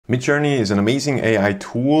Midjourney is an amazing AI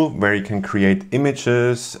tool where you can create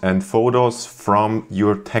images and photos from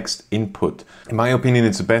your text input. In my opinion,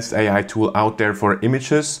 it's the best AI tool out there for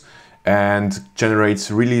images and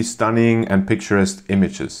generates really stunning and picturesque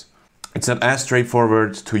images. It's not as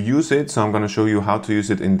straightforward to use it, so I'm going to show you how to use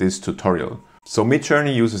it in this tutorial. So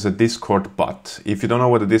Midjourney uses a Discord bot. If you don't know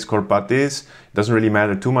what a Discord bot is, it doesn't really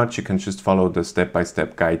matter too much. You can just follow the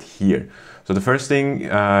step-by-step guide here. So the first thing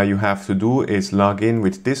you have to do is log in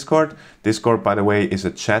with Discord. Discord, by the way, is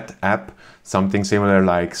a chat app, something similar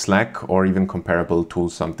like Slack or even comparable to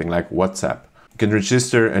something like WhatsApp. You can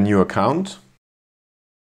register a new account.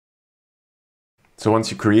 So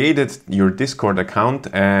once you created your Discord account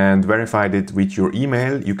and verified it with your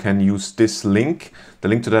email, you can use this link. The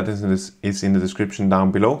link to that is in the description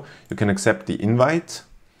down below. You can accept the invite.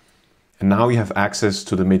 And now you have access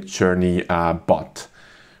to the Midjourney bot.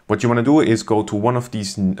 What you want to do is go to one of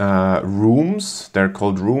these rooms, they're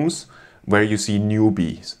called rooms, where you see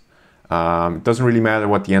newbies. It doesn't really matter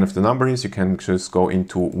what the end of the number is, you can just go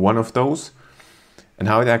into one of those. And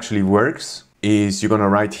how it actually works is you're going to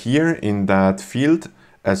write here in that field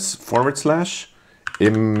as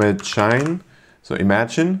 /imagine, so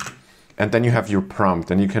imagine, and then you have your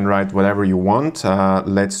prompt and you can write whatever you want.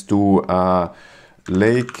 Let's do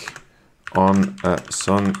lake on a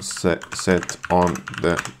sunset on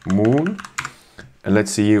the moon, and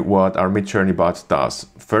let's see what our Midjourney bot does.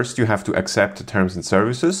 First you have to accept the terms and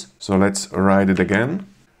services, so let's write it again,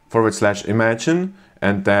 /imagine.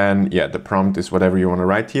 And then, yeah, the prompt is whatever you want to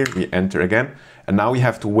write here. We enter again. And now we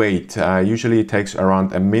have to wait. Usually it takes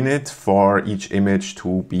around a minute for each image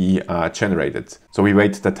to be generated. So we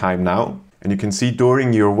wait the time now. And you can see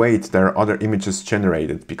during your wait, there are other images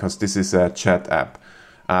generated because this is a chat app.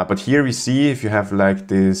 But here we see if you have like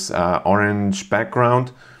this orange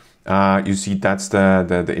background, you see that's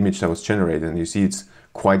the image that was generated. And you see it's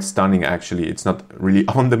quite stunning actually. It's not really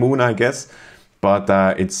on the moon, I guess. But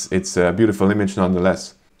it's a beautiful image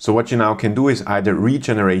nonetheless. So what you now can do is either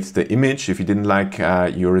regenerate the image if you didn't like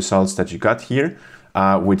your results that you got here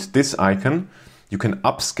with this icon. You can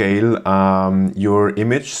upscale your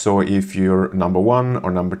image. So if your number 1 or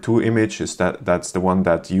number 2 image is that's the one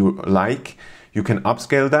that you like, you can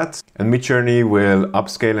upscale that. And Midjourney will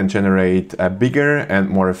upscale and generate a bigger and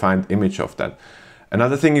more refined image of that.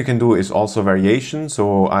 Another thing you can do is also variation.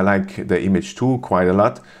 So I like the image 2 quite a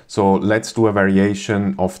lot. So let's do a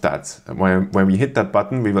variation of that. When we hit that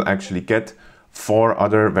button, we will actually get 4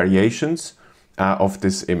 other variations of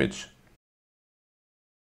this image.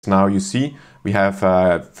 Now you see we have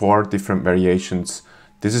 4 different variations.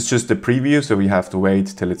 This is just the preview, so we have to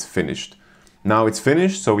wait till it's finished. Now it's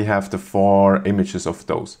finished, so we have the 4 images of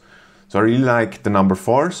those. So I really like the number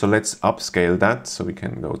 4, so let's upscale that. So we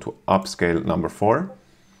can go to upscale number 4.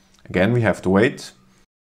 Again, we have to wait.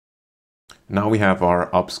 Now we have our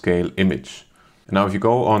upscale image. Now if you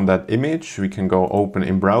go on that image, we can go open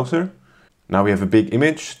in browser. Now we have a big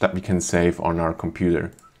image that we can save on our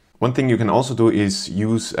computer. One thing you can also do is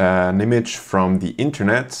use an image from the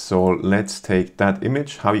internet. So let's take that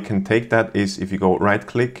image. How you can take that is if you go right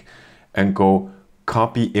click and go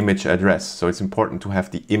copy image address. So it's important to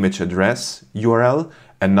have the image address URL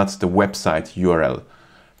and not the website URL.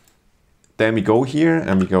 Then we go here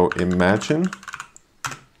and we go imagine.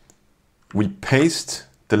 We paste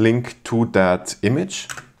the link to that image.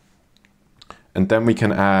 And then we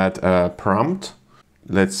can add a prompt.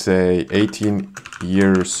 Let's say 18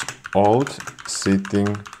 years old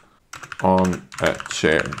sitting on a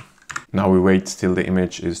chair. Now we wait till the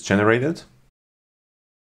image is generated.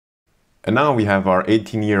 And now we have our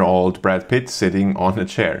 18-year-old Brad Pitt sitting on a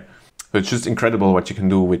chair. So it's just incredible what you can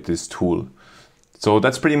do with this tool. So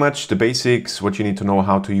that's pretty much the basics, what you need to know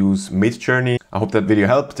how to use Midjourney. I hope that video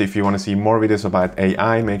helped. If you want to see more videos about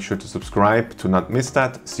AI, make sure to subscribe to not miss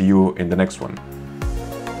that. See you in the next one.